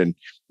card and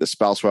the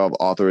spouse will have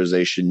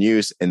authorization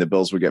use and the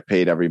bills will get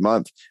paid every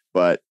month,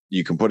 but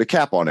you can put a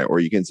cap on it, or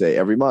you can say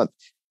every month.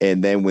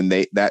 And then when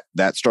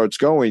that starts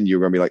going,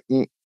 you're going to be like,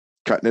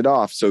 cutting it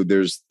off. So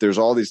there's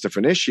all these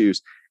different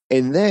issues.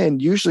 And then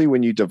usually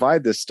when you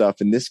divide this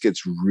stuff, and this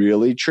gets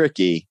really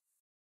tricky,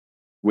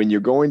 when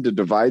you're going to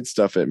divide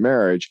stuff at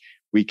marriage,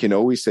 we can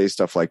always say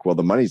stuff like, well,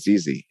 the money's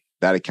easy.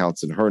 That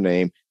account's in her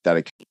name.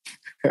 The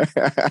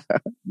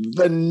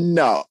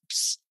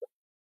nups.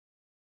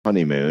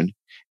 Honeymoon.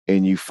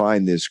 And you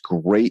find this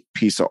great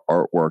piece of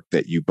artwork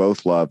that you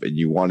both love and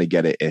you want to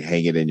get it and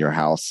hang it in your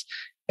house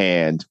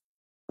and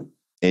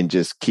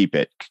just keep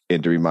it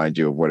and to remind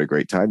you of what a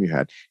great time you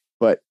had.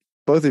 But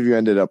both of you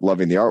ended up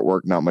loving the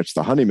artwork, not much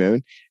the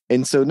honeymoon.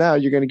 And so now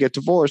you're going to get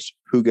divorced.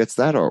 Who gets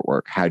that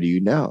artwork? How do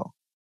you know?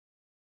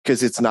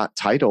 Because it's not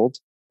titled.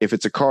 If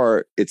it's a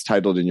car, it's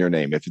titled in your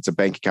name. If it's a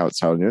bank account, it's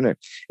titled in your name.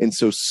 And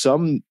so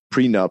some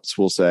prenups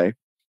will say,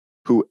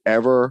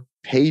 whoever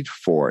paid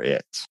for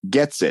it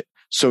gets it.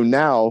 So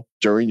now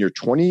during your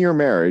 20-year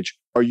marriage,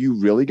 are you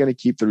really going to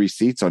keep the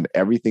receipts on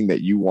everything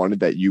that you wanted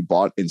that you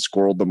bought and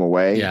squirreled them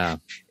away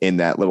in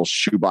that little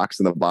shoebox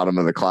in the bottom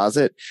of the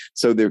closet?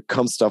 So there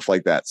comes stuff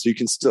like that. So you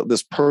can still,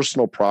 this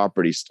personal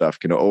property stuff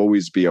can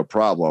always be a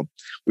problem.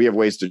 We have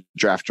ways to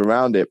draft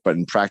around it, but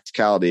in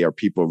practicality, are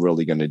people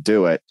really going to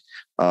do it?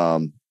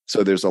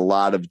 So there's a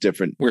lot of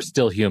different we're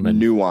still human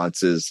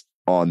nuances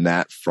on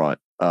that front.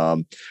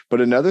 But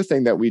another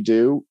thing that we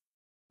do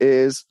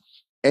is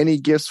any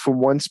gifts from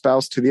one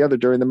spouse to the other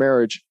during the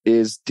marriage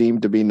is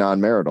deemed to be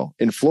non-marital.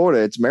 In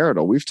Florida, it's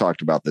marital. We've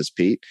talked about this,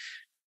 Pete.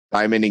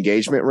 Diamond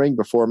engagement ring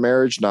before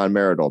marriage,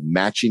 non-marital.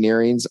 Matching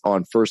earrings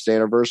on first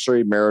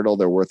anniversary, marital.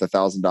 They're worth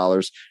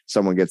 $1,000.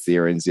 Someone gets the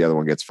earrings, the other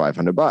one gets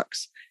 $500.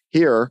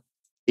 Here,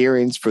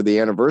 earrings for the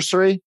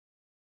anniversary,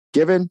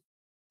 given,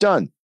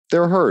 done.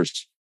 They're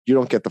hers. You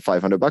don't get the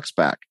 $500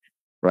 back,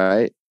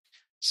 right?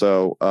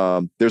 So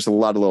there's a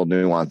lot of little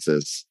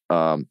nuances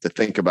to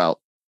think about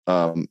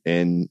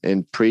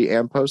in pre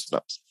and post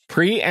nups.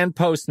 Pre and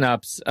post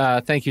nups.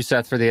 Thank you,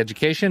 Seth, for the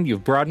education.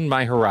 You've broadened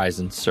my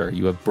horizons, sir.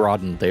 You have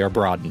broadened. They are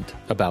broadened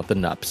about the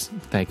nups.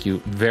 Thank you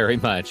very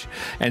much.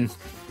 And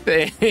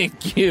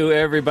thank you,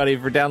 everybody,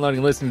 for downloading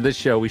and listening to this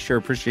show. We sure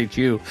appreciate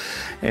you.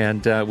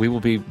 And we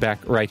will be back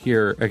right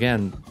here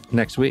again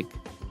next week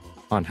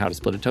on How to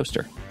Split a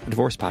Toaster, a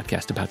divorce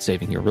podcast about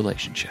saving your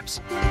relationships.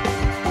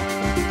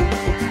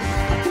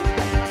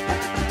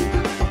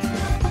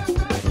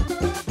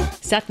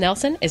 Seth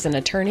Nelson is an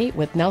attorney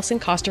with Nelson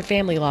Coster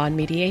Family Law and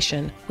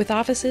Mediation, with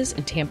offices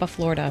in Tampa,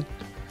 Florida.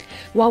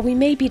 While we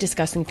may be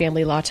discussing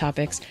family law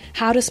topics,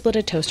 How to Split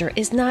a Toaster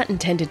is not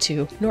intended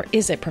to, nor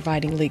is it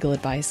providing legal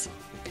advice.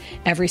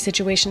 Every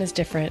situation is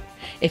different.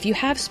 If you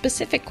have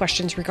specific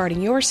questions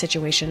regarding your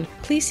situation,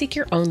 please seek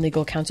your own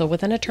legal counsel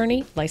with an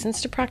attorney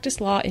licensed to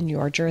practice law in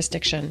your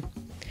jurisdiction.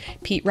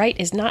 Pete Wright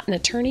is not an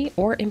attorney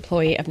or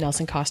employee of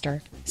Nelson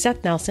Coster.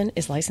 Seth Nelson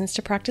is licensed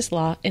to practice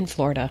law in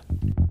Florida.